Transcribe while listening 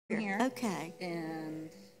here. Okay. And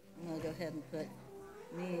I'm going to go ahead and put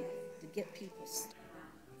me to get people.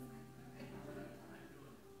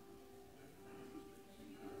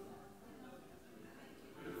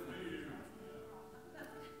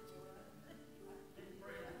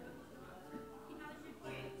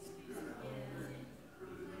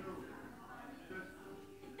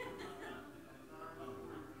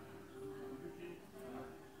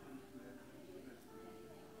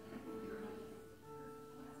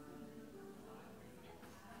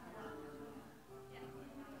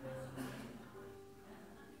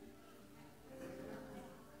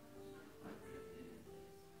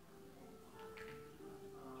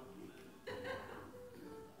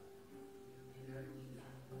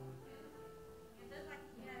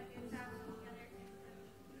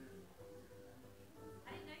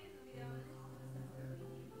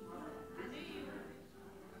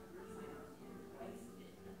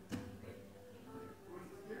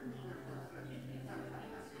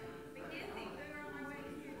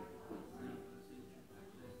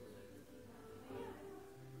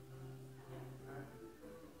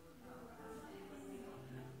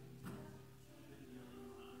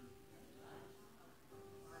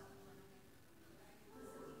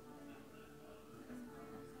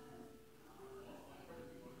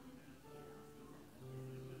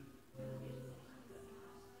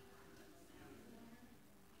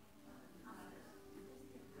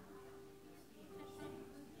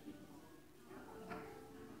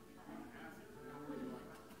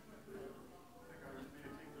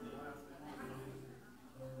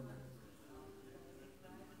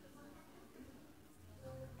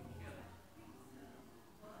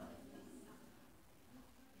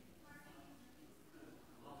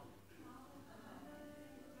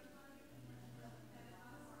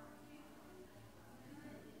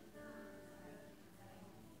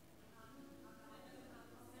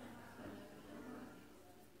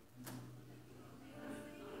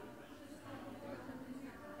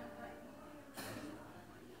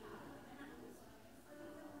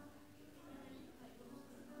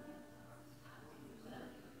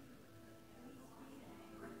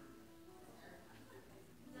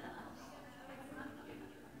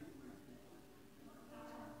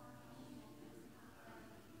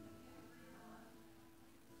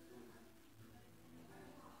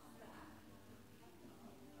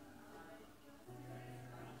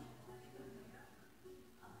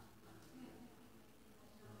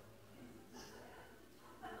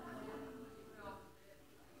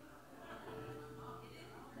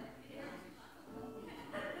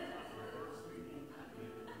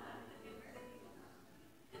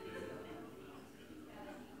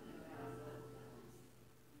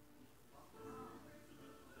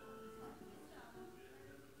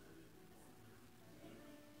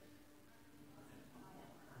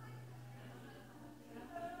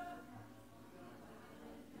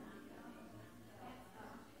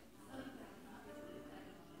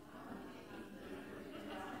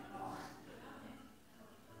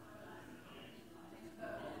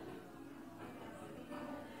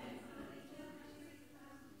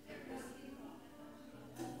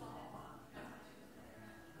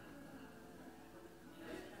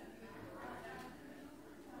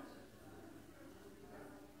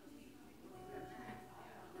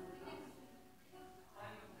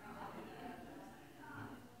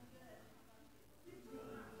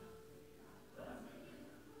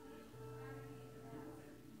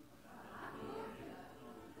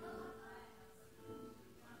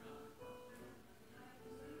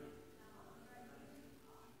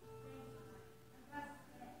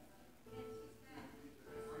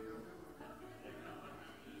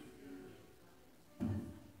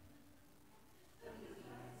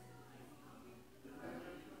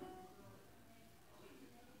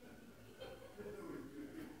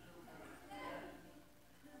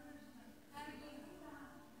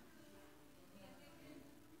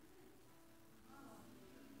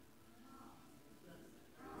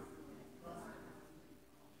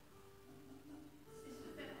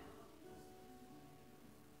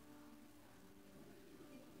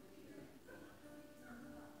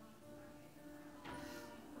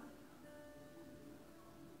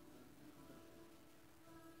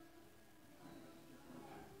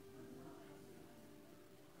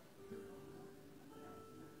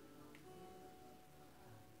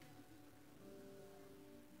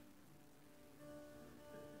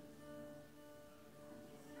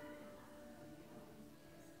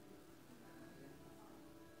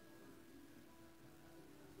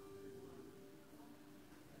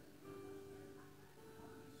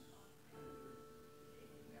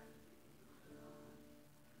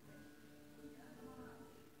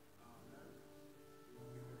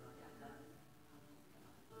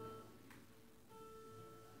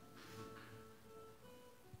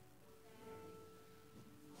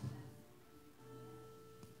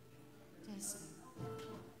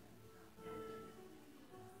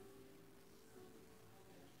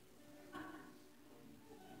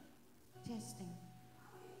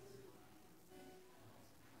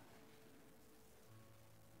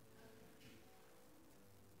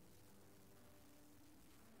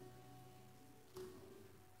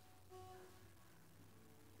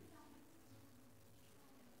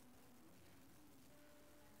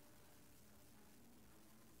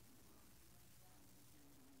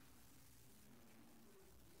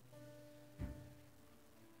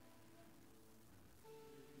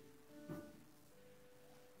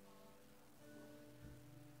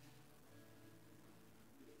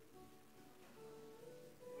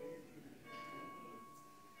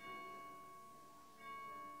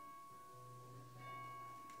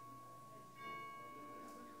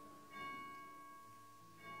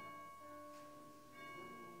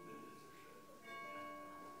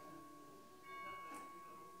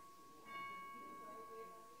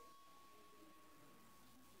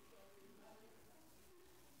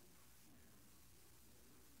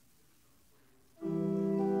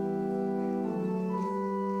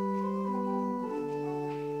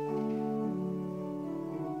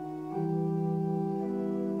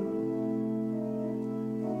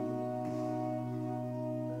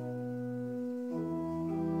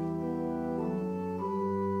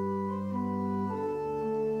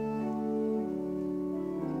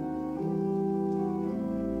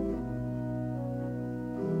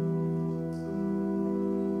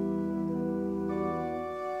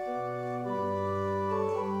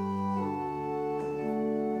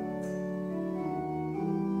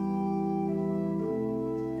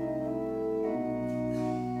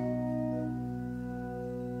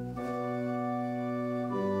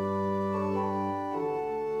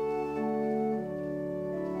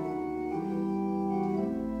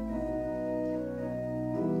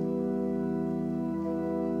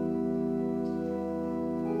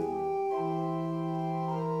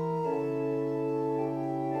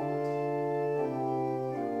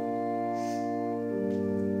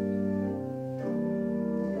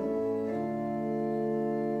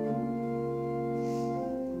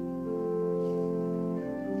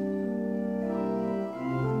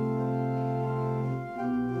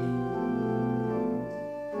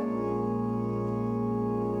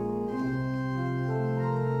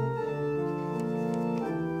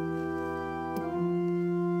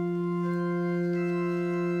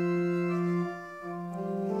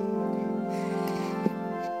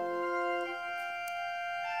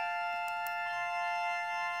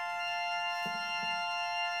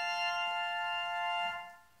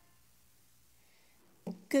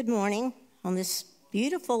 Good morning on this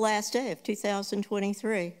beautiful last day of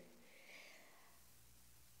 2023.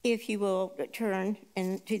 If you will turn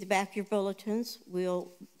to the back of your bulletins,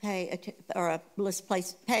 we'll pay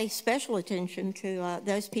special attention to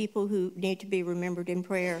those people who need to be remembered in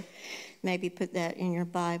prayer. Maybe put that in your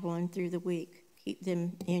Bible and through the week. Keep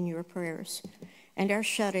them in your prayers. And our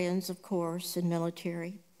shut-ins, of course, and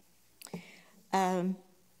military.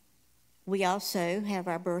 We also have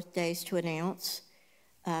our birthdays to announce.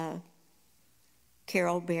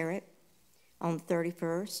 Carol Barrett on the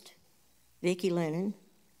 31st. Vicki Lennon.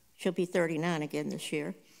 She'll be 39 again this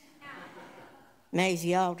year.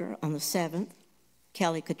 Maisie Alder on the 7th.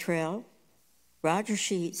 Kelly Cottrell. Roger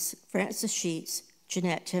Sheets, Francis Sheets,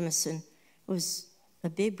 Jeanette Timison. It was a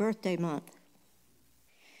big birthday month.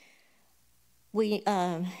 We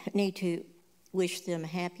need to wish them a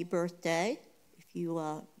happy birthday. If you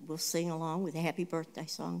will sing along with a happy birthday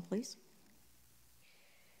song, please.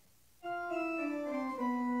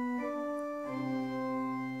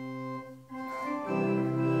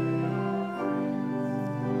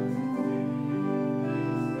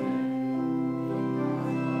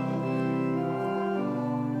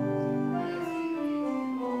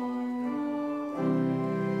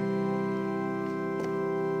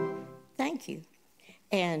 Thank you.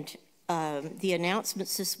 And the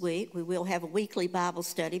announcements this week, we will have a weekly Bible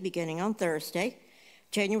study beginning on Thursday,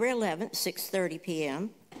 January 11th, 6:30 p.m.,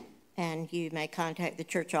 and you may contact the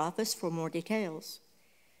church office for more details.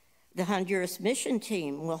 The Honduras mission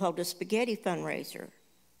team will hold a spaghetti fundraiser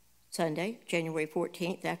Sunday, January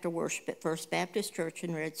 14th, after worship at First Baptist Church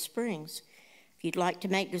in Red Springs. If you'd like to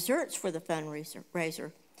make desserts for the fundraiser,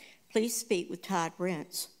 please speak with Todd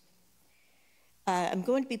Brents. I'm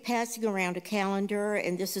going to be passing around a calendar,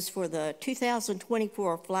 and this is for the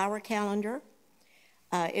 2024 flower calendar.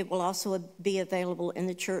 It will also be available in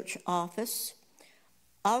the church office.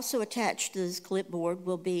 Also attached to this clipboard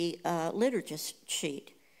will be a liturgist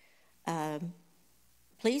sheet.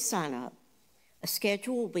 Please sign up. A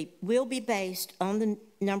schedule will be based on the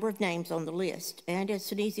number of names on the list, and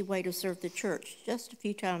it's an easy way to serve the church just a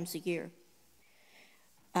few times a year.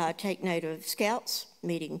 Take note of Scouts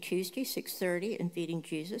meeting Tuesday, 6:30, and Feeding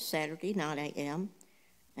Jesus Saturday, 9 a.m.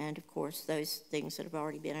 And, of course, those things that have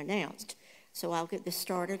already been announced. So I'll get this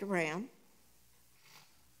started around.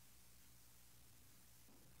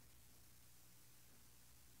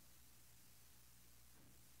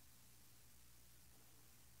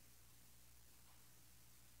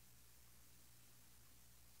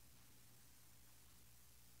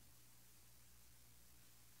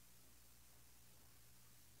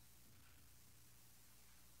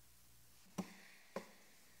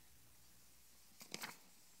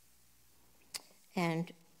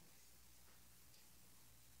 And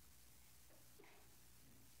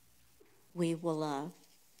we will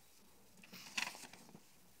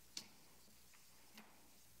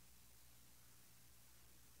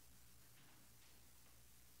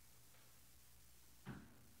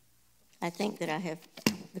I think that I have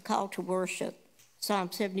the call to worship,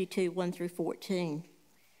 Psalm 72, 1 through 14.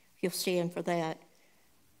 If you'll stand for that.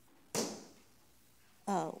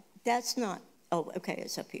 Oh, that's not, oh, okay,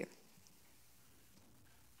 it's up here.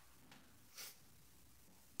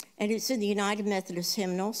 And it's in the United Methodist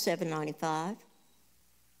Hymnal, 795.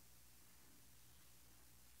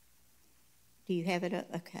 Do you have it up?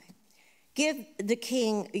 Okay. Give the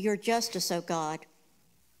King your justice, O God.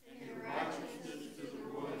 And your righteousness to the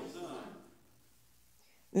royal Son.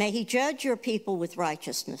 May he judge your people with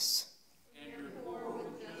righteousness. And your poor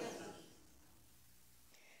with justice.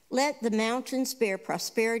 Let the mountains bear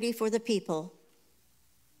prosperity for the people.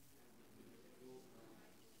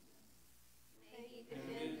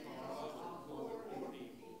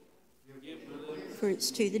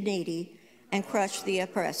 Fruits to the needy and crush the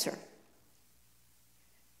oppressor.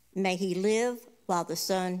 May he live while the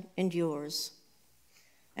sun endures,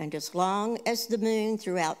 and as long as the moon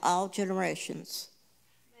throughout all generations.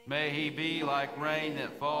 May he be like rain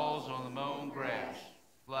that falls on the mown grass,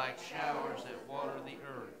 like showers that water the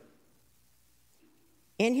earth.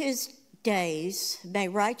 In his days may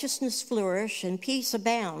righteousness flourish and peace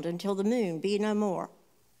abound until the moon be no more.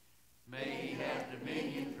 May he have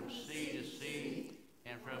dominion from sea to sea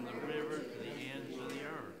and from the river to the ends of the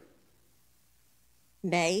earth.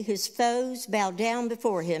 May his foes bow down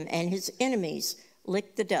before him and his enemies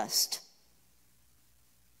lick the dust.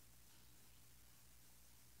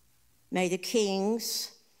 May the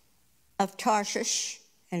kings of Tarshish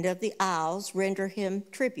and of the isles render him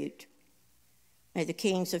tribute. May the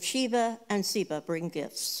kings of Sheba and Seba bring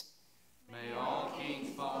gifts. May all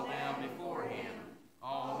kings fall down before him,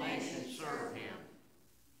 all nations serve him.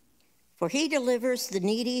 For he delivers the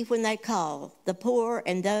needy when they call, the poor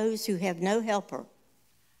and those who have no helper.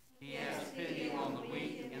 He has pity on the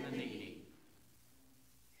weak and the needy,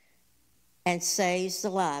 and saves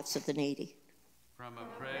the lives of the needy. from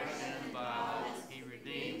oppression and violence he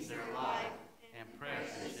redeems their life, and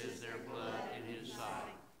precious is their blood in his sight.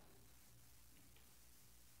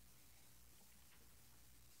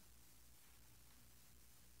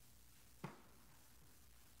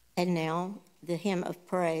 And now, the hymn of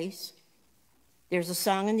praise. There's a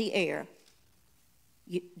song in the air,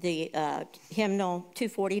 the hymnal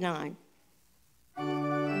 249.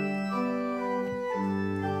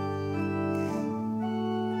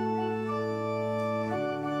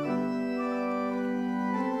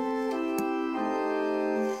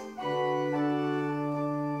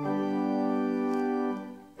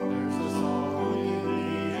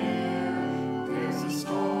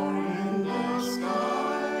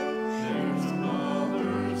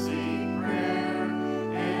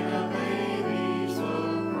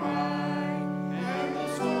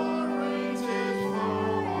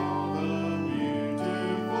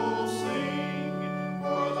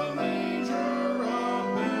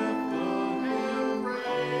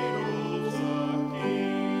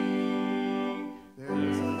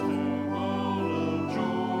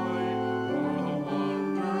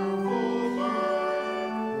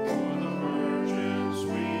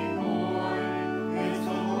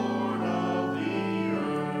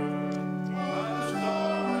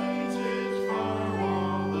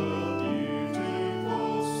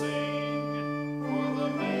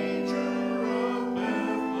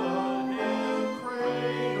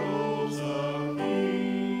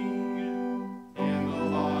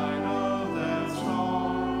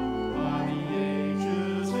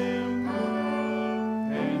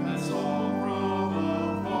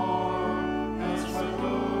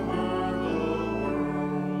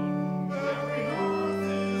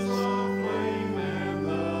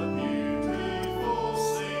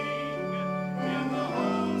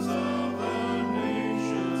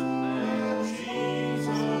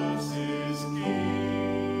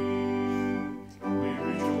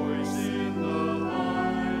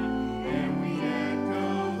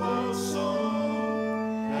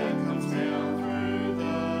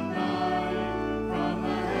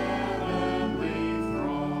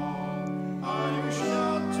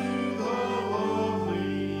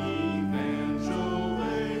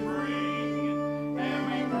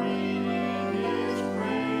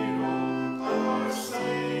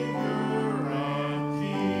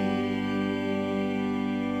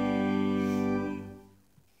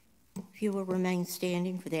 If you will remain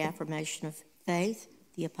standing for the affirmation of faith,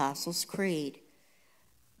 the Apostles' Creed,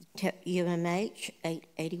 UMH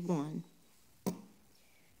 881.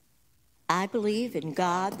 I believe in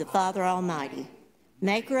God, the Father Almighty,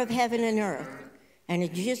 maker of heaven and earth, and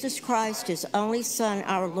in Jesus Christ, his only Son,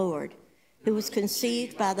 our Lord, who was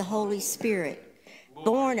conceived by the Holy Spirit,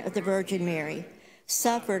 born of the Virgin Mary,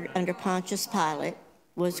 suffered under Pontius Pilate,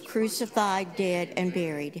 was crucified, dead, and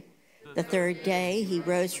buried. The third day he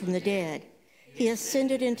rose from the dead. He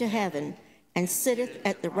ascended into heaven and sitteth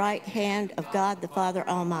at the right hand of God the Father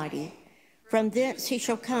Almighty. From thence he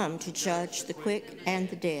shall come to judge the quick and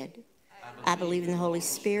the dead. I believe in the Holy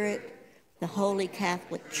Spirit, the Holy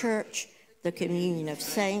Catholic Church, the communion of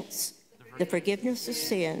saints, the forgiveness of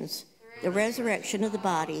sins, the resurrection of the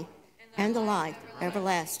body, and the life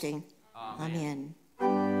everlasting. Amen.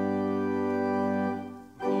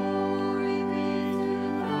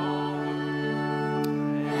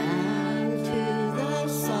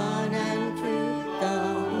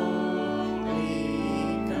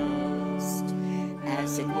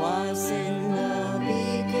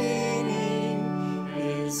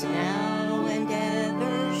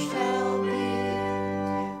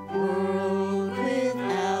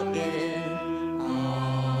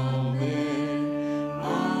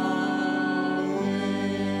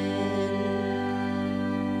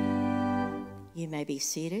 You may be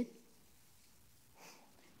seated.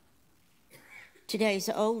 Today's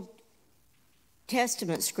Old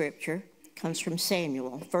Testament scripture comes from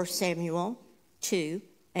Samuel, 1 Samuel 2,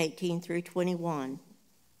 18 through 21.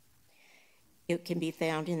 It can be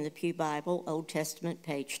found in the Pew Bible, Old Testament,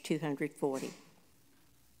 page 240.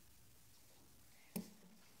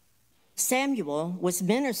 Samuel was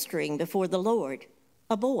ministering before the Lord,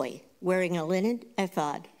 a boy wearing a linen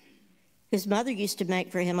ephod. His mother used to make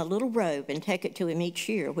for him a little robe and take it to him each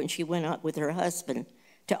year when she went up with her husband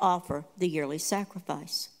to offer the yearly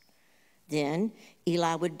sacrifice. Then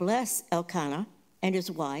Eli would bless Elkanah and his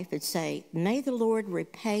wife and say, "May the Lord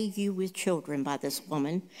repay you with children by this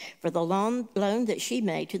woman for the loan that she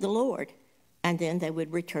made to the Lord." and then they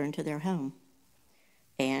would return to their home.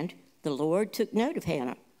 And the Lord took note of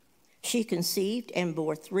Hannah. She conceived and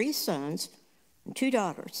bore 3 sons and 2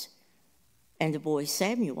 daughters. And the boy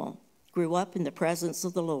Samuel grew up in the presence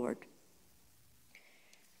of the Lord.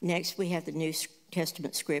 Next, we have the New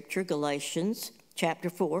Testament scripture, Galatians chapter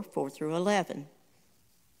 4, 4 through 11.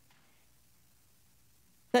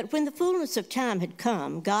 But when the fullness of time had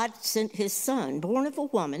come, God sent his Son, born of a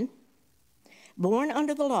woman, born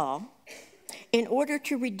under the law, in order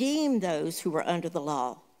to redeem those who were under the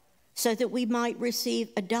law, so that we might receive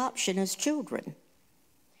adoption as children.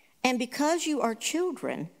 And because you are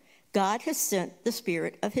children, God has sent the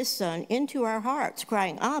Spirit of his Son into our hearts,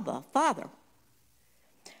 crying, Abba, Father.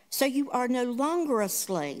 So you are no longer a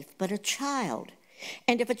slave, but a child.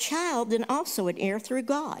 And if a child, then also an heir through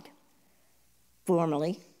God.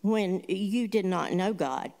 Formerly, when you did not know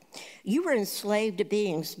God, you were enslaved to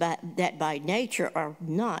beings that by nature are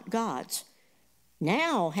not God's.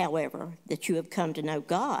 Now, however, that you have come to know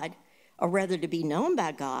God, or rather to be known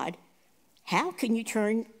by God, how can you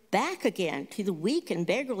turn back again to the weak and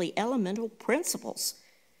beggarly elemental principles?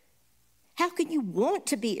 How can you want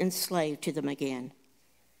to be enslaved to them again?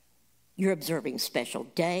 You're observing special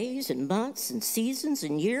days and months and seasons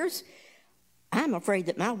and years. I'm afraid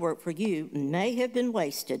that my work for you may have been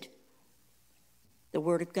wasted. The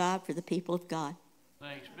word of God for the people of God.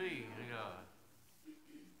 Thanks be to God.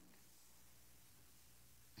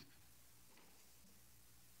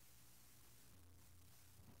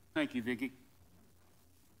 Thank you, Vicki.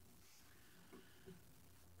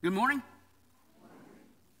 Good morning.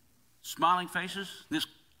 Smiling faces, this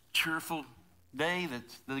cheerful day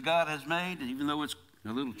that God has made, and even though it's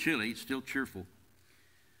a little chilly, it's still cheerful.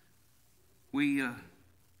 We,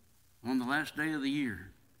 on the last day of the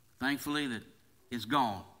year, thankfully that it's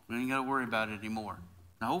gone. We ain't got to worry about it anymore.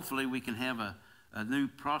 Now, hopefully we can have a new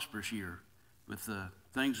prosperous year with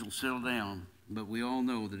things will settle down, but we all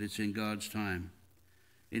know that it's in God's time.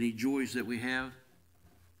 Any joys that we have?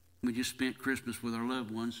 We just spent Christmas with our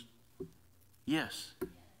loved ones. Yes.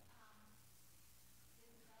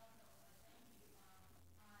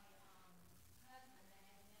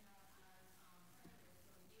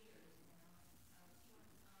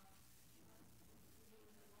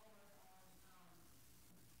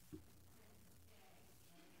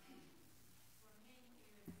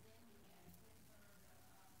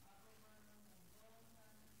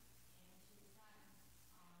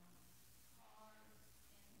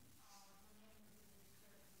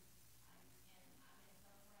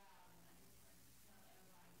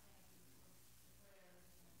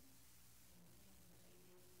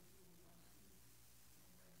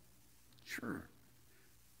 Sure.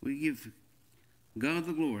 We give God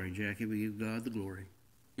the glory, Jackie. We give God the glory.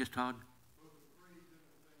 Yes, Todd?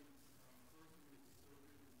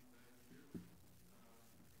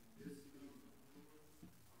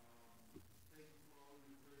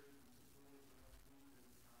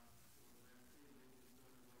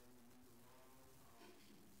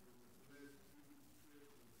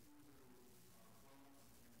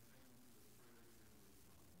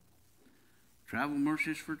 Travel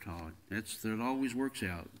mercies for Todd. That always works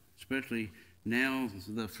out, especially now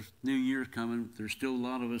the new year's coming. There's still a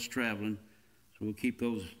lot of us traveling, so we'll keep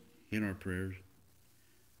those in our prayers.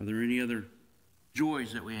 Are there any other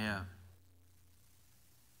joys that we have?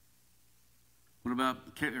 What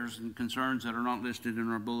about cares and concerns that are not listed in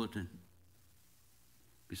our bulletin?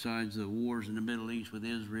 Besides the wars in the Middle East with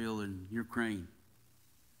Israel and Ukraine.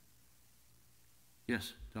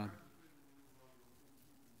 Yes, Todd.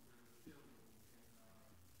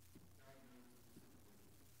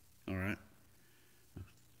 All right.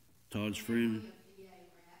 Todd's friend.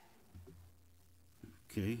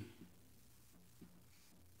 Okay.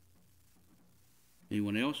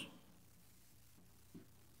 Anyone else?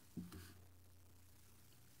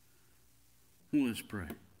 Well, let's pray.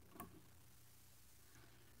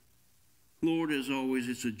 Lord, as always,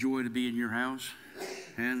 it's a joy to be in your house.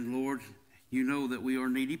 And Lord, you know that we are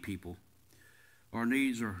needy people. Our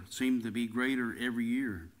needs seem to be greater every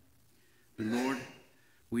year. But Lord,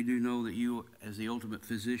 we do know that you, as the ultimate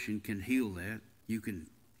physician, can heal that. You can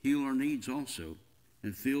heal our needs also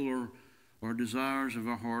and fill our desires of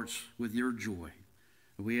our hearts with your joy.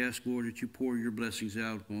 And we ask, Lord, that you pour your blessings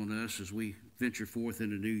out upon us as we venture forth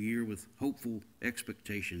in a new year with hopeful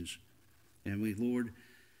expectations. And Lord,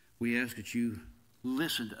 we ask that you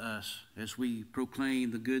listen to us as we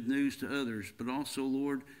proclaim the good news to others, but also,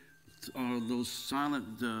 Lord, those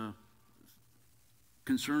silent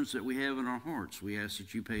concerns that we have in our hearts, we ask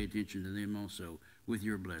that you pay attention to them also with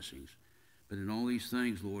your blessings. But in all these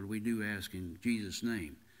things, Lord, we do ask in Jesus'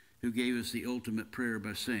 name, who gave us the ultimate prayer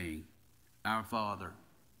by saying, Our Father,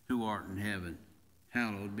 who art in heaven,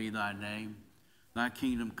 hallowed be thy name. Thy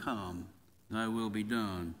kingdom come, thy will be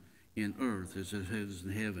done, in earth as it is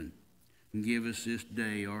in heaven. And give us this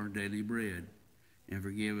day our daily bread, and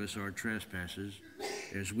forgive us our trespasses,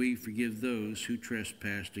 as we forgive those who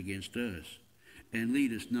trespass against us. And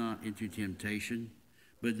lead us not into temptation,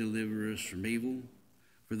 but deliver us from evil.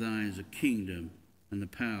 For thine is the kingdom, and the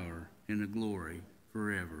power, and the glory,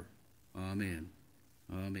 forever. Amen.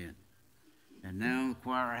 Amen. And now the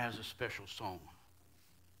choir has a special song.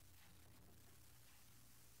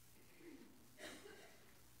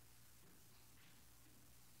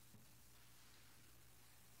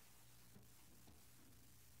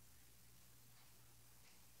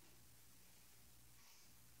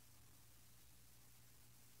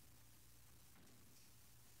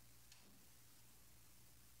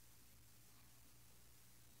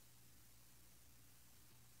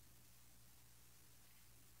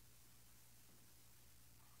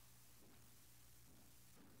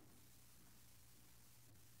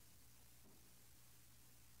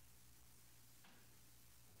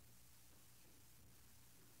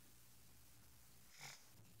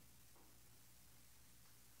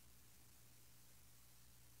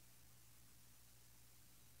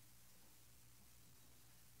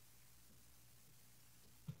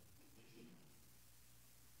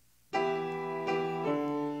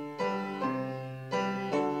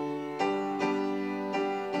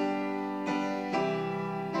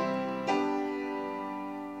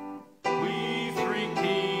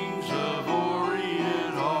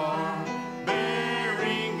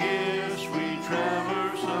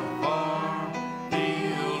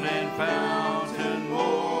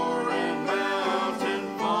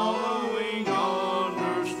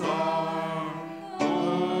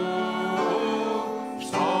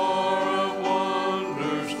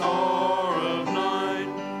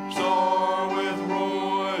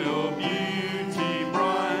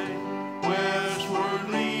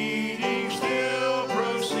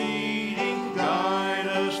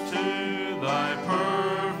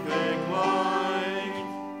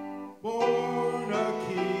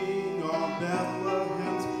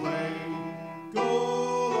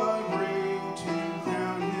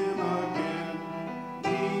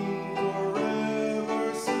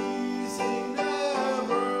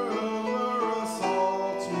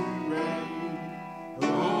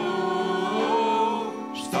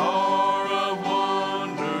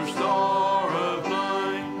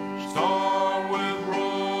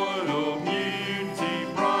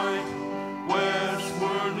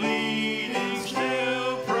 Westward leading,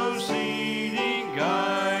 still proceeding.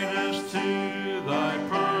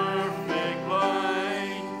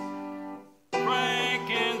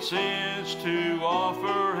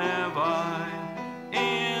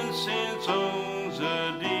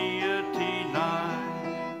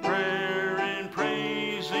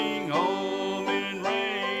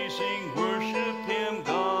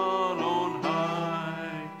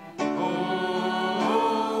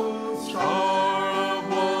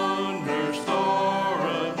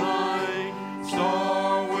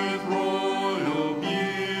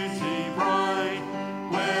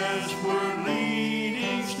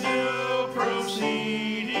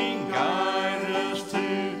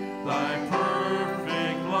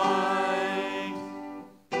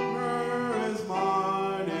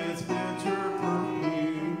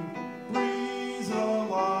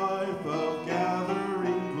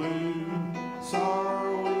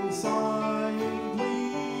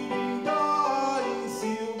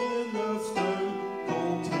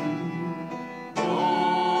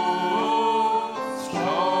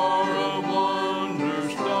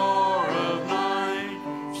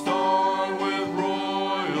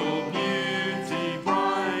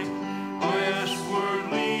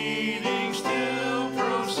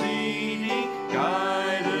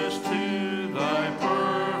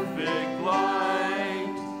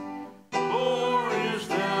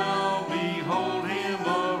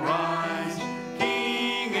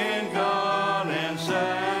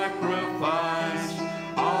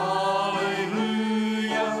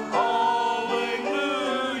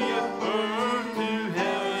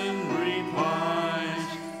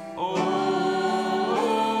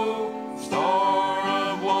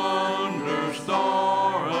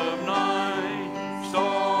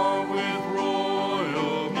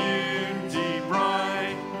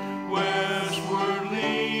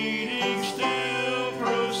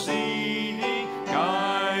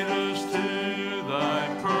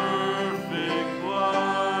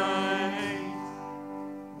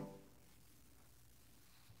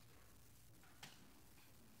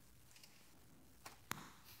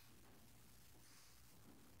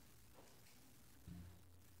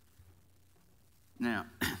 Now,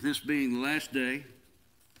 this being the last day,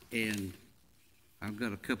 and I've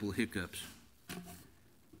got a couple of hiccups,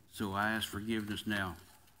 so I ask forgiveness now,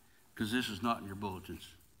 because this is not in your bulletins.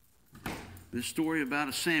 This story about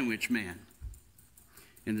a sandwich man.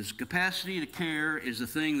 And this capacity to care is the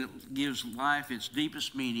thing that gives life its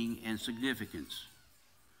deepest meaning and significance.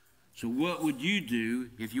 So what would you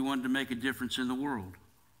do if you wanted to make a difference in the world?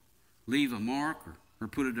 Leave a mark or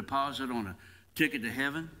put a deposit on a ticket to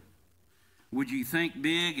heaven? Would you think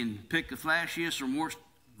big and pick the flashiest or more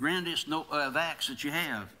grandest of acts that you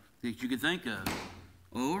have that you could think of?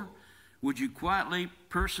 Or would you quietly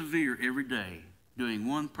persevere every day, doing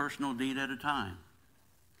one personal deed at a time?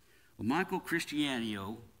 Well, Michael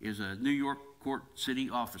Cristiano is a New York court city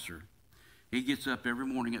officer. He gets up every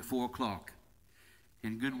morning at 4 o'clock.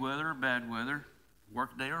 In good weather or bad weather,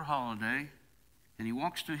 work day or holiday, and he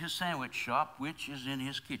walks to his sandwich shop, which is in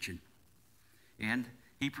his kitchen. And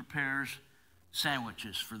he prepares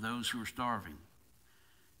sandwiches for those who are starving.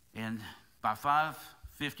 And by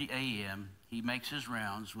 5:50 a.m., he makes his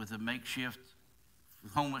rounds with a makeshift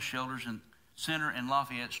homeless shelters in Center and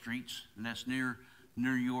Lafayette Streets, and that's near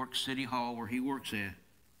New York City Hall where he works at.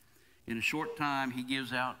 In a short time, he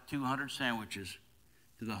gives out 200 sandwiches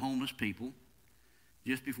to the homeless people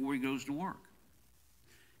just before he goes to work.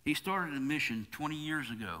 He started a mission 20 years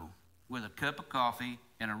ago with a cup of coffee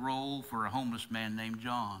and a roll for a homeless man named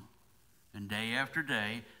John. And day after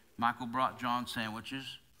day, Michael brought John sandwiches,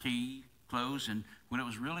 tea, clothes, and when it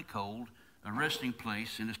was really cold, a resting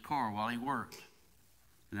place in his car while he worked.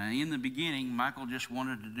 Now, in the beginning, Michael just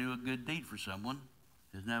wanted to do a good deed for someone.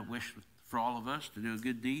 Isn't that a wish for all of us, to do a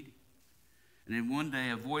good deed? And then one day,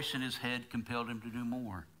 a voice in his head compelled him to do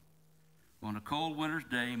more. On a cold winter's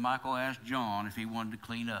day, Michael asked John if he wanted to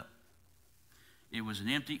clean up. It was an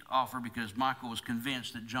empty offer because Michael was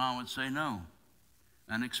convinced that John would say no.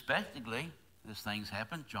 Unexpectedly, as things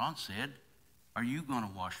happened, John said, "Are you going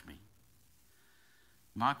to wash me?"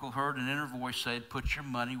 Michael heard an inner voice say, "Put your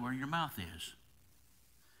money where your mouth is."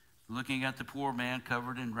 Looking at the poor man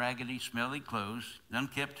covered in raggedy, smelly clothes,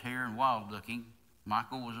 unkempt hair, and wild-looking,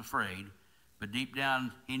 Michael was afraid, but deep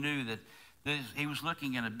down he knew that he was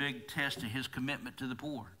looking at a big test of his commitment to the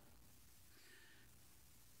poor.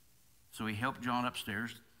 So he helped John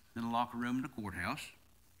upstairs in the locker room in the courthouse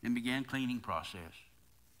and began cleaning process.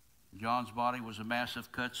 John's body was a mass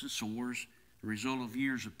of cuts and sores, the result of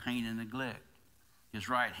years of pain and neglect. His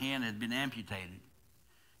right hand had been amputated,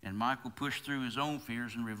 and Michael pushed through his own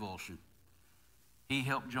fears and revulsion. He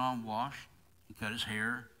helped John wash, he cut his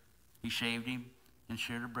hair, he shaved him, and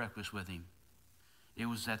shared a breakfast with him. It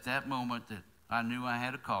was at that moment that I knew I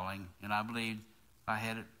had a calling, and I believed I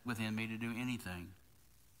had it within me to do anything.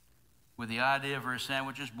 With the idea for his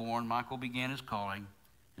sandwiches born, Michael began his calling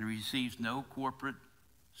and receives no corporate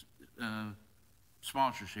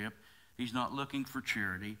sponsorship. He's not looking for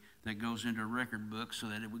charity that goes into a record book so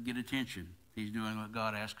that it would get attention. He's doing what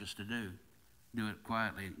God asked us to do it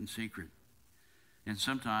quietly in secret. And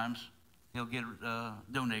sometimes he'll get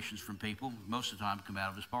donations from people. Most of the time come out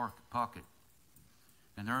of his pocket.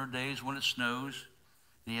 And there are days when it snows,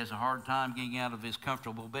 and he has a hard time getting out of his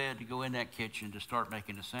comfortable bed to go in that kitchen to start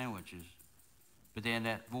making the sandwiches. But then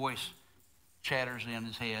that voice chatters in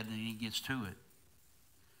his head, and he gets to it.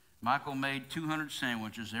 Michael made 200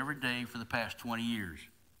 sandwiches every day for the past 20 years.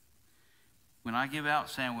 When I give out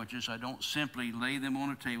sandwiches, I don't simply lay them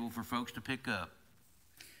on a table for folks to pick up.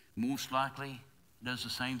 Most likely, he does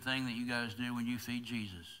the same thing that you guys do when you feed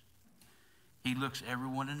Jesus. He looks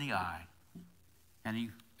everyone in the eye, and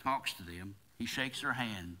he talks to them. He shakes their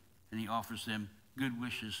hand, and he offers them good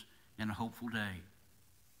wishes and a hopeful day.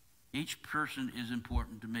 Each person is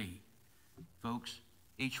important to me. Folks,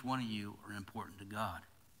 each one of you are important to God.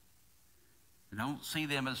 I don't see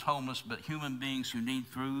them as homeless, but human beings who need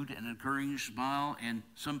food, an encouraging smile, and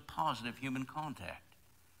some positive human contact,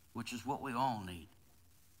 which is what we all need.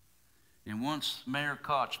 And once Mayor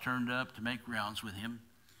Koch turned up to make rounds with him,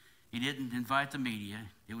 he didn't invite the media.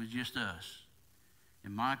 It was just us.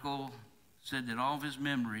 And Michael said that all of his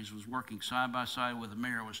memories was working side by side with the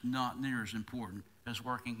mayor was not near as important as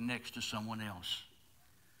working next to someone else.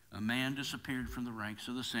 A man disappeared from the ranks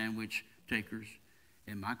of the sandwich takers,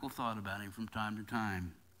 and Michael thought about him from time to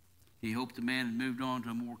time. He hoped the man had moved on to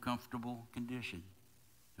a more comfortable condition.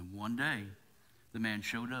 And one day, the man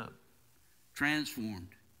showed up, transformed,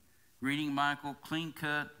 greeting Michael,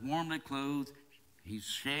 clean-cut, warmly clothed. He's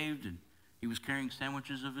shaved, and he was carrying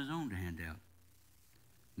sandwiches of his own to hand out.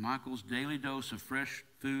 Michael's daily dose of fresh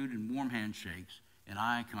food and warm handshakes and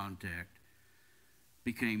eye contact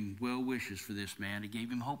became well wishes for this man. It gave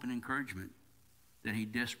him hope and encouragement that he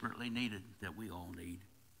desperately needed, that we all need.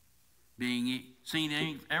 being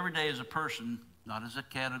seen every day as a person, not as a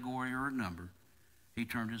category or a number, he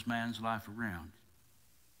turned his man's life around.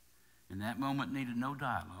 And that moment needed no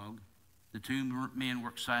dialogue. The two men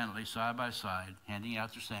worked silently side by side, handing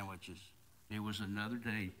out their sandwiches. It was another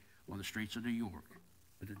day on the streets of New York,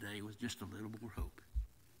 but today was just a little more hope.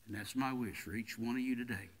 And that's my wish for each one of you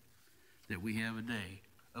today, that we have a day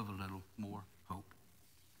of a little more hope.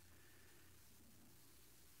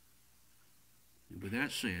 And with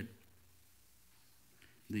that said,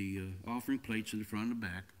 the offering plates in the front and the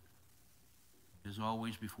back. As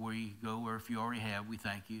always, before you go, or if you already have, we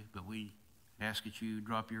thank you, but we ask that you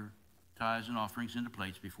drop your tithes and offerings into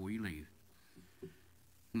plates before you leave.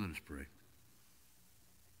 And let us pray.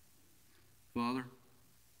 Father,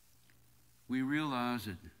 we realize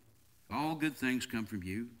that all good things come from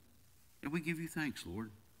you, and we give you thanks, Lord.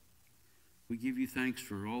 We give you thanks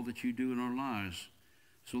for all that you do in our lives.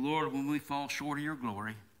 So, Lord, when we fall short of your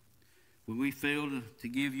glory, when we fail to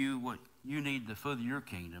give you what you need to further your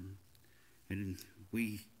kingdom, and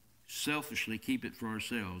we selfishly keep it for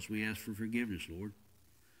ourselves, we ask for forgiveness, Lord.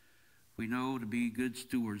 We know to be good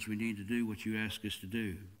stewards, we need to do what you ask us to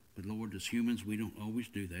do. But, Lord, as humans, we don't always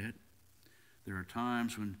do that. There are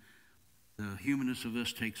times when the humanness of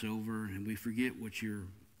us takes over and we forget what your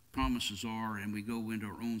promises are and we go into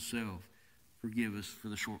our own self. Forgive us for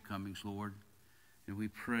the shortcomings, Lord. And we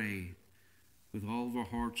pray with all of our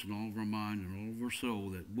hearts and all of our mind and all of our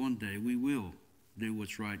soul that one day we will do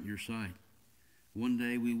what's right in your sight. One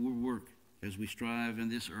day we will work as we strive in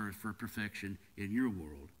this earth for perfection in your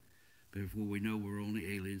world. Before we know we're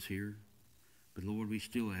only aliens here. But Lord, we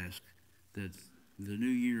still ask that the new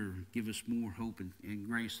year give us more hope and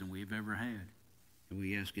grace than we've ever had. And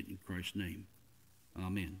we ask it in Christ's name.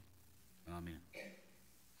 Amen. Amen.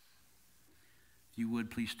 If you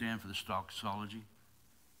would, please stand for the doxology.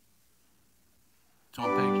 It's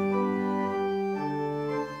on page.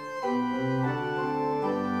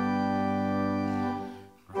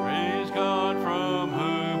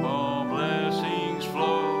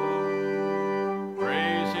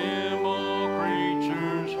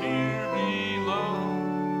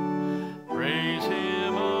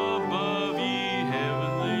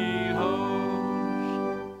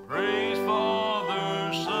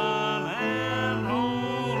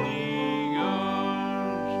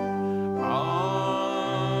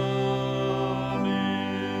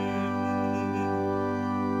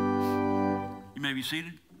 Be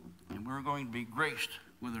seated, and we're going to be graced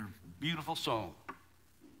with a beautiful song.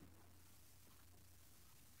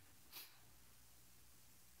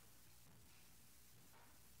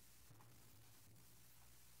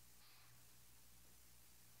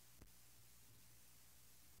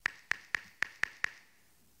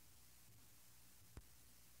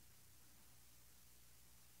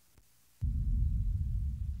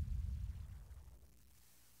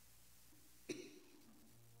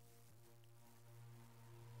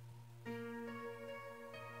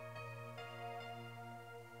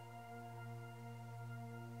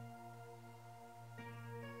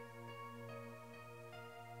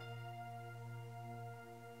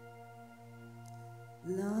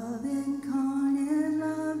 Love incarnate,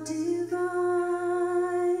 love divine,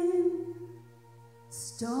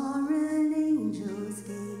 star and angels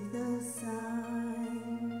gave the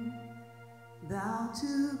sign. Bow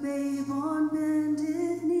to babe on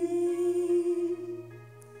bended knee,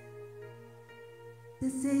 the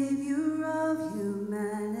Savior of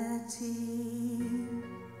humanity.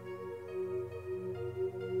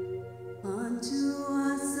 Unto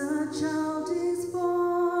us a child is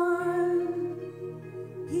born,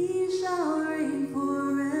 he shall reign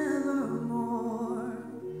forevermore.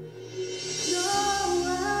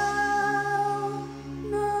 Noel,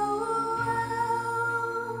 Noel,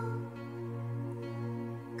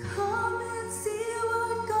 come and see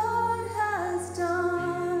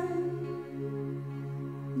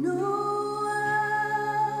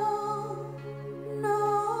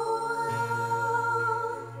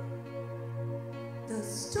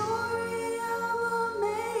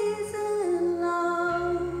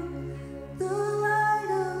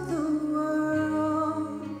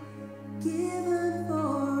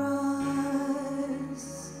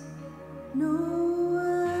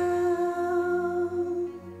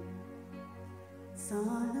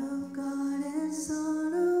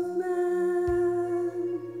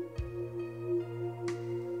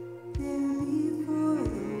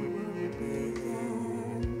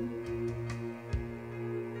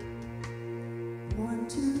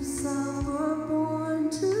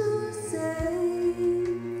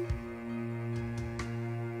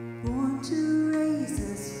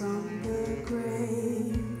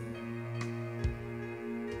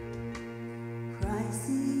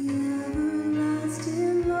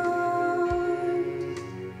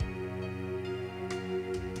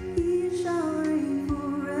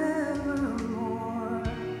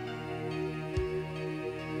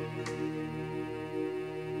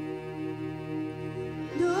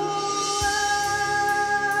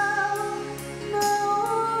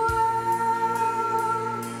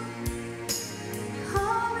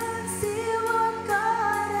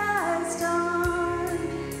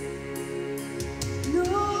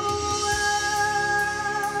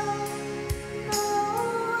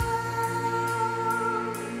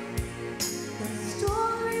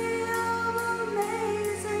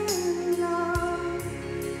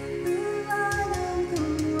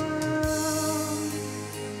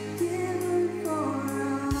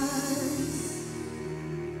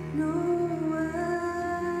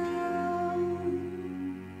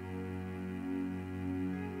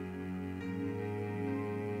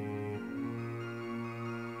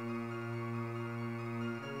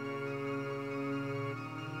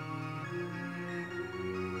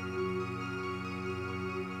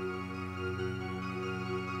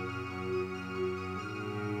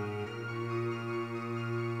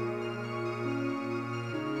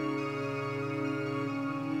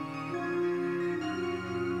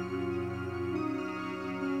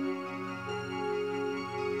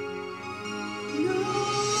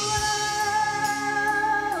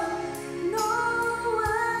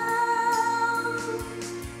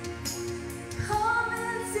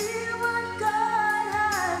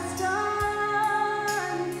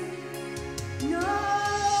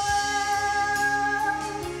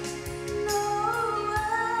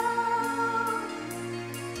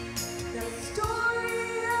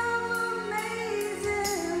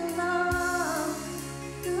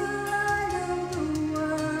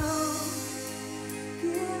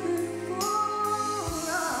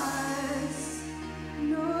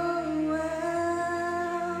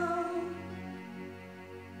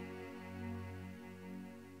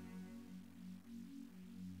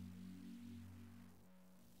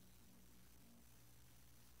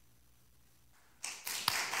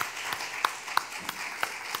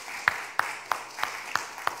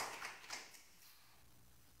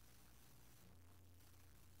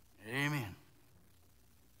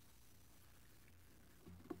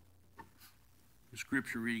The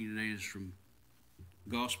scripture reading today is from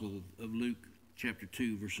Gospel of Luke, chapter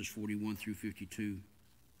 2, verses 41 through 52.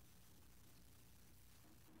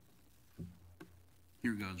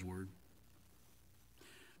 Hear God's word.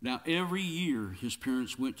 Now, every year his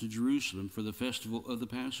parents went to Jerusalem for the festival of the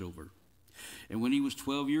Passover. And when he was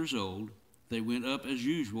 12 years old, they went up as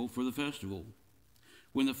usual for the festival.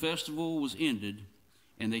 When the festival was ended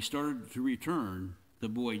and they started to return, the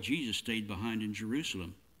boy Jesus stayed behind in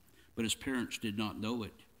Jerusalem, but his parents did not know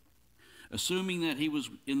it. Assuming that he was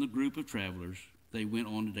in the group of travelers, they went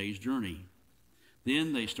on a day's journey.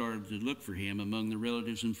 Then they started to look for him among the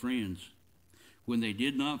relatives and friends. When they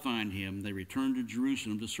did not find him, they returned to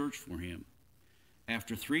Jerusalem to search for him.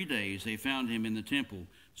 After 3 days, they found him in the temple,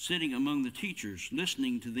 sitting among the teachers,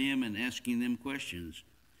 listening to them and asking them questions.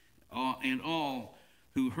 And all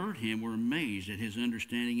who heard him were amazed at his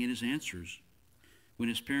understanding and his answers. When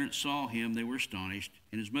his parents saw him, they were astonished,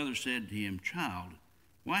 and his mother said to him, "Child,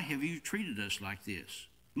 why have you treated us like this?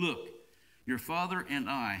 Look, your father and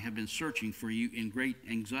I have been searching for you in great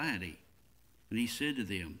anxiety." And he said to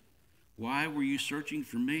them, "Why were you searching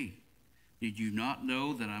for me? Did you not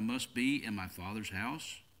know that I must be in my Father's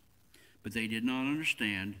house?" But they did not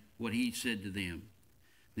understand what he said to them.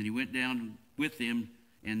 Then he went down with them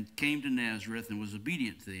and came to Nazareth and was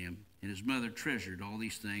obedient to them. And his mother treasured all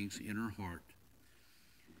these things in her heart.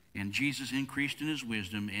 And Jesus increased in his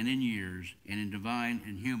wisdom and in years and in divine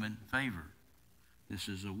and human favor. This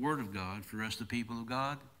is the word of God for us, the people of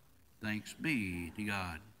God. Thanks be to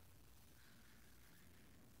God.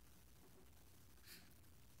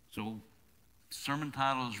 So, the sermon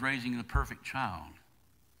title is Raising the Perfect Child.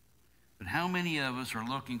 But how many of us are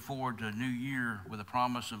looking forward to a new year with a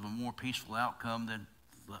promise of a more peaceful outcome than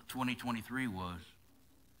 2023 was?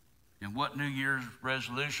 And what New Year's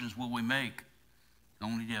resolutions will we make,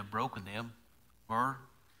 only to have broken them, or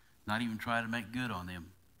not even try to make good on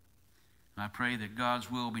them? And I pray that God's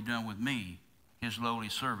will be done with me, his lowly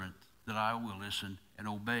servant, that I will listen and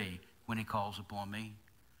obey when he calls upon me.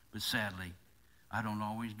 But sadly, I don't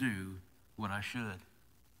always do what I should.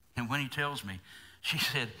 And when he tells me, she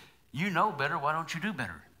said, "You know better, why don't you do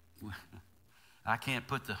better?" I can't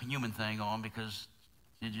put the human thing on because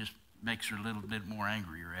it just makes her a little bit more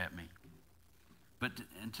angrier at me. But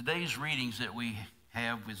in today's readings that we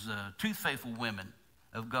have was two faithful women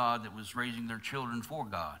of God that was raising their children for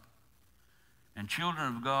God. And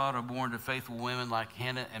children of God are born to faithful women like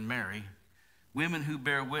Hannah and Mary, women who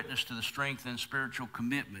bear witness to the strength and spiritual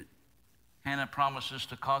commitment. Hannah promises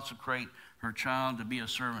to consecrate her child to be a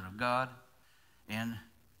servant of God, and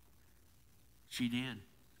she did.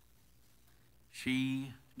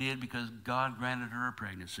 She did because God granted her a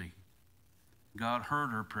pregnancy. God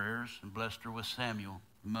heard her prayers and blessed her with Samuel,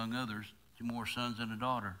 among others, 2 more sons and a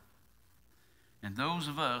daughter. And those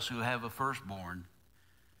of us who have a firstborn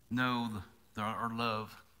know that our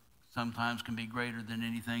love sometimes can be greater than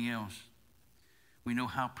anything else. We know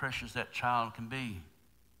how precious that child can be.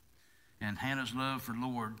 And Hannah's love for the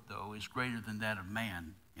Lord, though, is greater than that of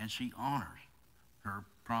man. And she honors her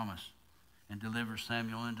promise and delivers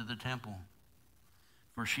Samuel into the temple.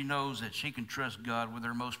 For she knows that she can trust God with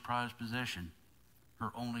her most prized possession,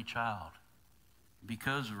 her only child.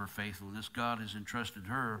 Because of her faithfulness, God has entrusted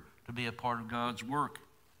her to be a part of God's work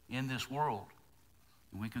in this world.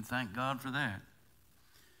 And we can thank God for that.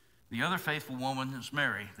 The other faithful woman is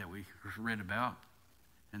Mary that we read about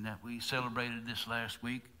and that we celebrated this last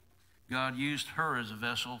week. God used her as a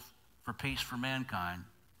vessel for peace for mankind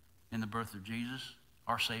in the birth of Jesus,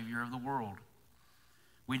 our Savior of the world.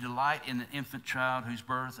 We delight in the infant child whose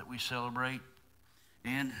birth that we celebrate.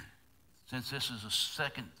 And since this is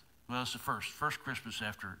it's the first Christmas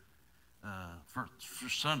after,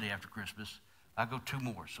 first Sunday after Christmas, I go 2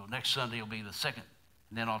 more. So next Sunday will be the second,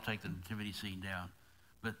 and then I'll take the nativity scene down.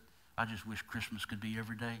 But I just wish Christmas could be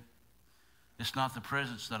every day. It's not the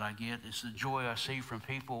presents that I get, it's the joy I see from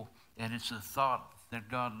people, and it's the thought that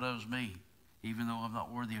God loves me, even though I'm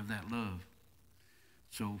not worthy of that love.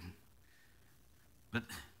 So, but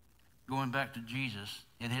going back to Jesus,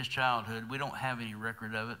 in his childhood, we don't have any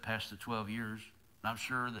record of it past the 12 years. I'm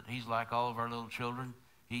sure that he's like all of our little children.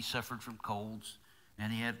 He suffered from colds,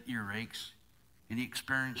 and he had earaches, and he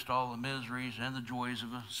experienced all the miseries and the joys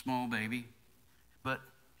of a small baby. But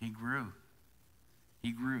he grew.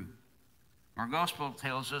 He grew. Our gospel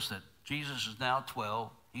tells us that Jesus is now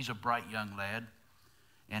 12. He's a bright young lad,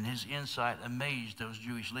 and his insight amazed those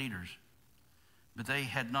Jewish leaders. But they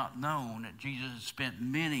had not known that Jesus had spent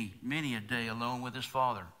many, many a day alone with his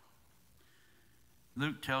Father.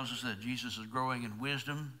 Luke tells us that Jesus is growing in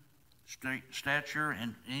wisdom, stature,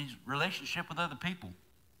 and his relationship with other people.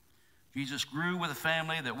 Jesus grew with a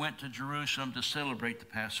family that went to Jerusalem to celebrate the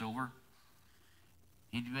Passover.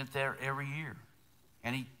 He went there every year.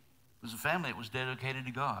 And he was a family that was dedicated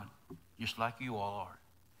to God, just like you all are.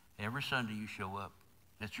 Every Sunday you show up.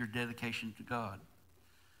 That's your dedication to God.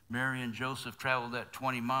 Mary and Joseph traveled that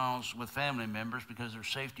 20 miles with family members because of their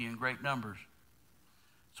safety in great numbers.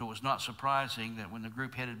 So it was not surprising that when the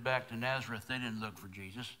group headed back to Nazareth, they didn't look for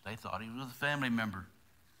Jesus. They thought he was a family member.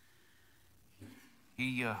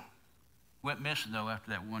 He went missing, though,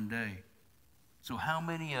 after that one day. So how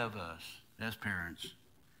many of us, as parents,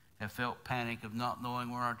 have felt panic of not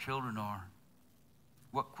knowing where our children are?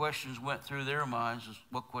 What questions went through their minds is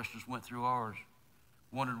what questions went through ours.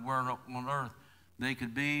 Wondered where on earth they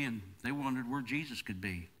could be, and they wondered where Jesus could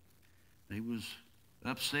be. They was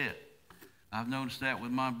upset. I've noticed that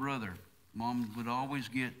with my brother. Mom would always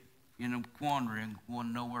get in a quandary and want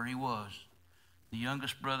to know where he was. The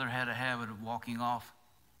youngest brother had a habit of walking off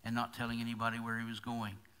and not telling anybody where he was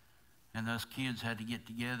going. And us kids had to get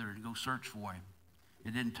together and go search for him.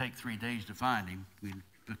 It didn't take 3 days to find him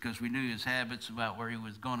because we knew his habits about where he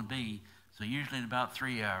was going to be. So usually in about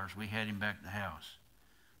 3 hours, we had him back at the house.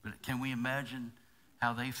 But can we imagine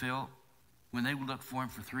how they felt when they would look for him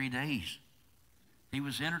for 3 days? He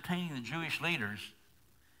was entertaining the Jewish leaders,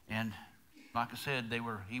 and like I said, they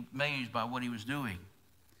were amazed by what he was doing.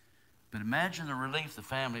 But imagine the relief the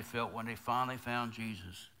family felt when they finally found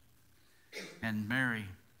Jesus. And Mary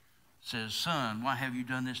says, "Son, why have you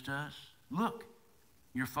done this to us? Look,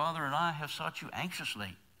 your father and I have sought you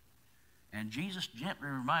anxiously." And Jesus gently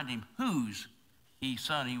reminded him whose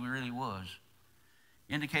son he really was,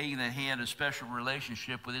 indicating that he had a special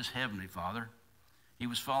relationship with his heavenly Father. He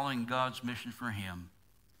was following God's mission for him,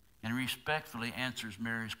 and respectfully answers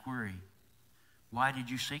Mary's query. "Why did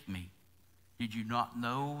you seek me? Did you not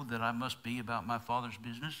know that I must be about my Father's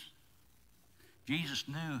business?" Jesus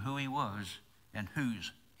knew who he was and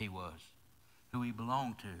whose he was, who he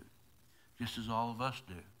belonged to, just as all of us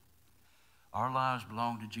do. Our lives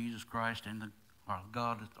belong to Jesus Christ and our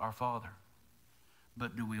God, our Father.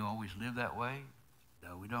 But do we always live that way?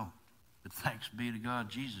 No, we don't. But thanks be to God,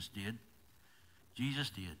 Jesus did. Jesus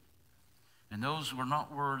did. And those were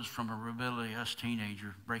not words from a rebellious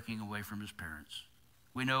teenager breaking away from his parents.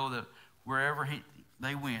 We know that wherever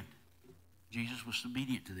they went, Jesus was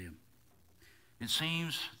obedient to them. It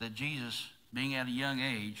seems that Jesus, being at a young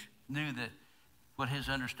age, knew that what his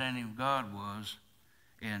understanding of God was,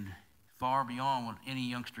 and far beyond what any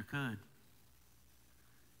youngster could.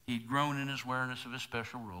 He'd grown in his awareness of his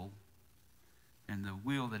special role and the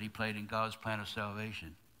will that he played in God's plan of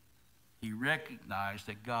salvation. He recognized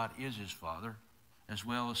that God is his Father, as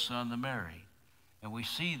well as Son to Mary. And we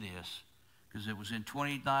see this because it was in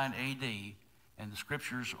 29 A.D., and the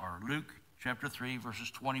scriptures are Luke chapter 3,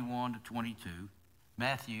 verses 21 to 22,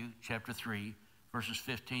 Matthew chapter 3, verses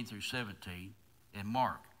 15 through 17, and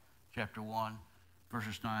Mark chapter 1,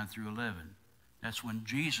 verses 9 through 11. That's when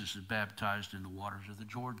Jesus is baptized in the waters of the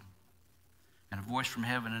Jordan. And a voice from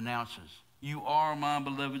heaven announces, "You are my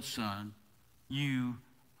beloved Son. You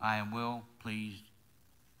I am well pleased."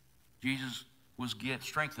 Jesus was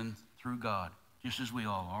strengthened through God, just as we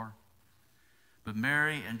all are. But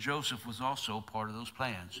Mary and Joseph was also part of those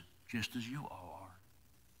plans, just as you all are.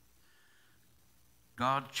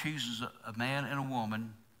 God chooses a man and a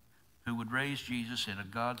woman who would raise Jesus in a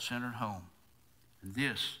God-centered home. And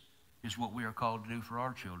this is what we are called to do for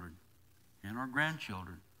our children and our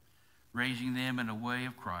grandchildren, raising them in a way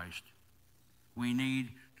of Christ. We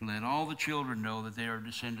need to let all the children know that they are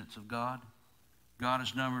descendants of God. God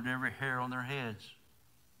has numbered every hair on their heads.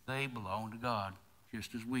 They belong to God,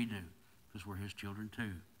 just as we do, because we're his children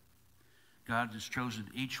too. God has chosen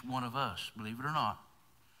each one of us, believe it or not,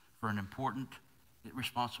 for an important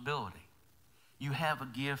responsibility. You have a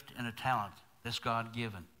gift and a talent that's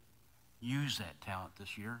God-given. Use that talent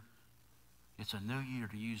this year. It's a new year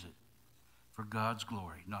to use it for God's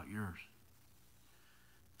glory, not yours.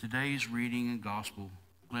 Today's reading and gospel,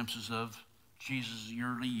 glimpses of Jesus'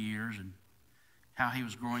 early years and how he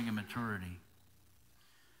was growing in maturity.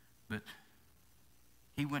 But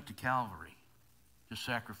he went to Calvary to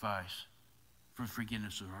sacrifice for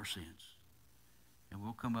forgiveness of our sins. And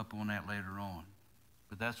we'll come up on that later on.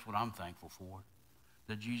 But that's what I'm thankful for,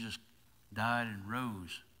 that Jesus died and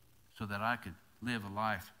rose so that I could live a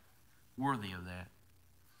life worthy of that.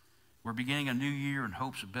 We're beginning a new year in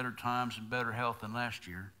hopes of better times and better health than last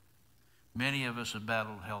year. Many of us have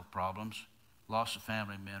battled health problems, loss of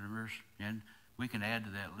family members, and we can add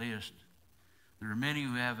to that list. There are many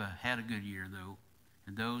who have had a good year, though,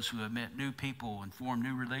 and those who have met new people and formed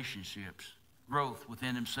new relationships, growth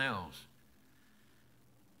within themselves.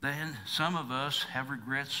 Then some of us have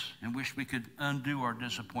regrets and wish we could undo our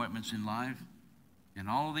disappointments in life. And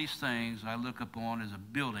all of these things I look upon as a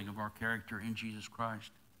building of our character in Jesus Christ.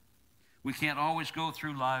 We can't always go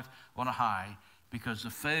through life on a high because the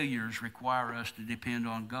failures require us to depend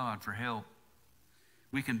on God for help.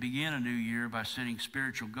 We can begin a new year by setting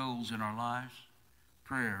spiritual goals in our lives.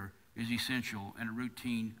 Prayer is essential and a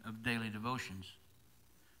routine of daily devotions.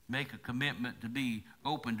 Make a commitment to be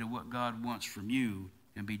open to what God wants from you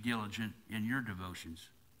and be diligent in your devotions.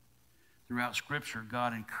 Throughout Scripture,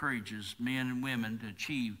 God encourages men and women to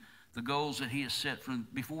achieve the goals that he has set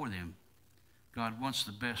before them. God wants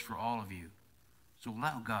the best for all of you. So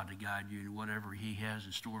allow God to guide you in whatever he has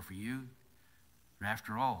in store for you.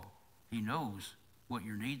 After all, he knows what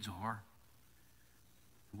your needs are.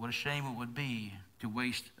 What a shame it would be to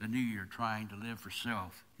waste a new year trying to live for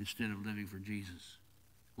self instead of living for Jesus.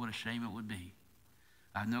 What a shame it would be.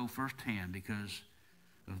 I know firsthand because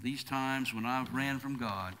of these times when I've ran from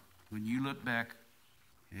God. When you look back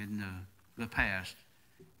in the past,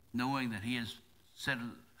 knowing that he has set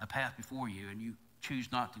a path before you and you choose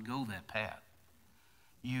not to go that path,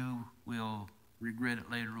 you will regret it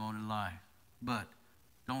later on in life. But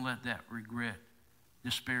don't let that regret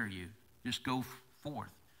despair you. Just go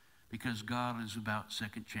forth, because God is about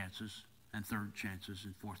second chances and third chances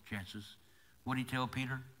and fourth chances. What did he tell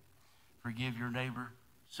Peter? Forgive your neighbor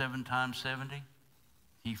 7 times 70.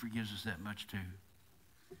 He forgives us that much too.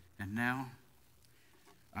 And now,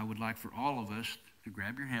 I would like for all of us to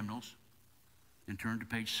grab your hymnals and turn to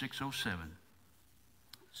page 607.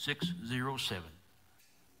 607.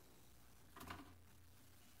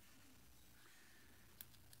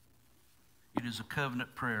 It is a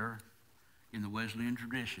covenant prayer in the Wesleyan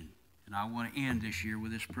tradition, and I want to end this year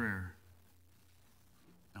with this prayer.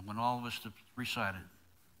 I want all of us to recite it.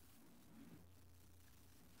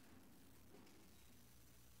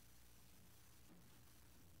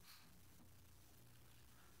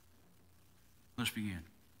 Let's begin.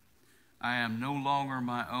 I am no longer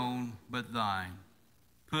my own, but thine.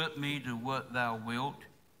 Put me to what thou wilt.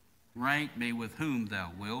 Rank me with whom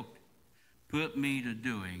thou wilt. Put me to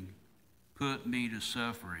doing. Put me to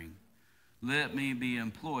suffering. Let me be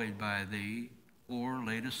employed by thee, or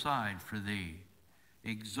laid aside for thee.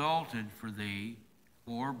 Exalted for thee,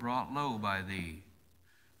 or brought low by thee.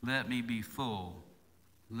 Let me be full.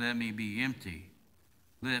 Let me be empty.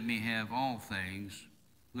 Let me have all things.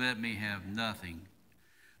 Let me have nothing.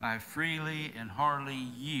 I freely and heartily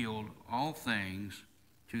yield all things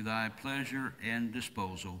to thy pleasure and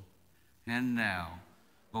disposal. And now,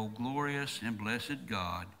 O glorious and blessed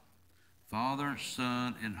God, Father,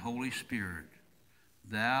 Son, and Holy Spirit,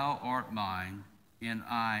 thou art mine, and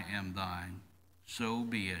I am thine. So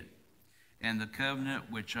be it. And the covenant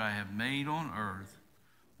which I have made on earth,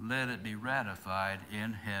 let it be ratified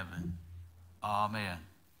in heaven. Amen.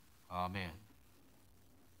 Amen.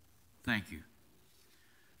 Thank you.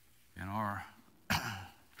 And our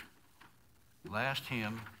last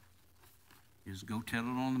hymn is Go Tell It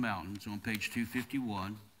on the Mountain. It's on page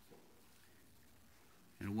 251.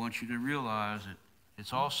 And I want you to realize that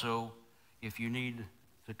it's also, if you need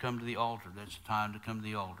to come to the altar, that's the time to come to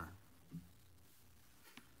the altar.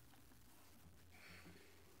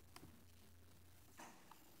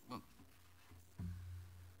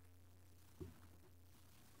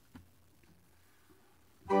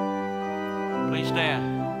 Please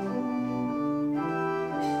stand.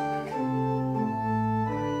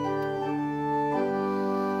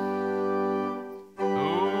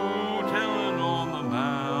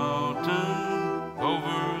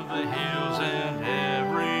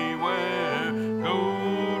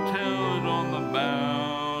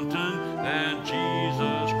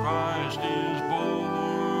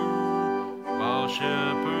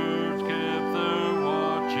 Shepherds kept their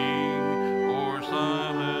watching o'er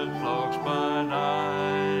silent flocks by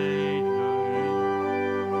night.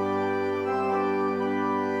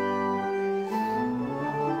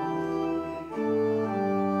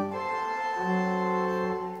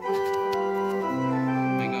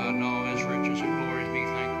 May God in all his riches and glories be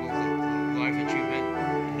thankful for the life that you've had,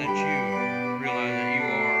 that you realize that you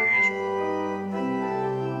are his.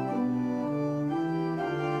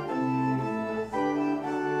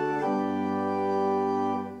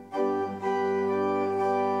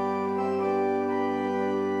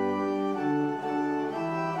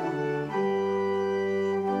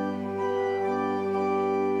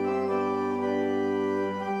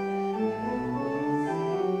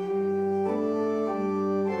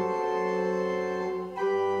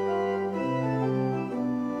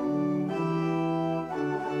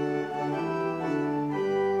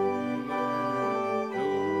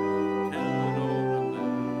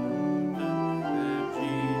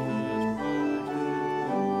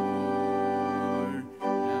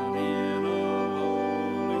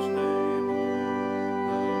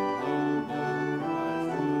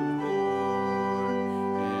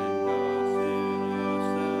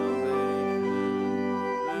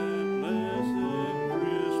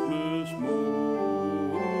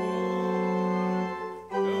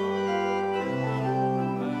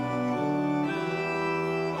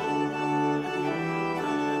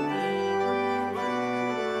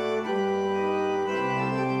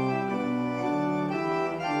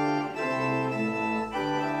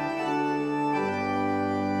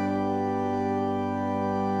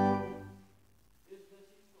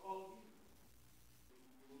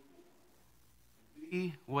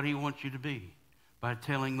 What he wants you to be by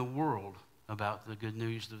telling the world about the good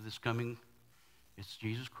news of this coming. It's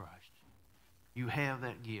Jesus Christ. You have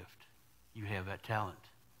that gift. You have that talent.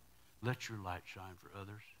 Let your light shine for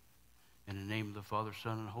others. In the name of the Father,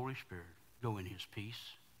 Son, and Holy Spirit, go in his peace.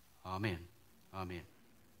 Amen. Amen.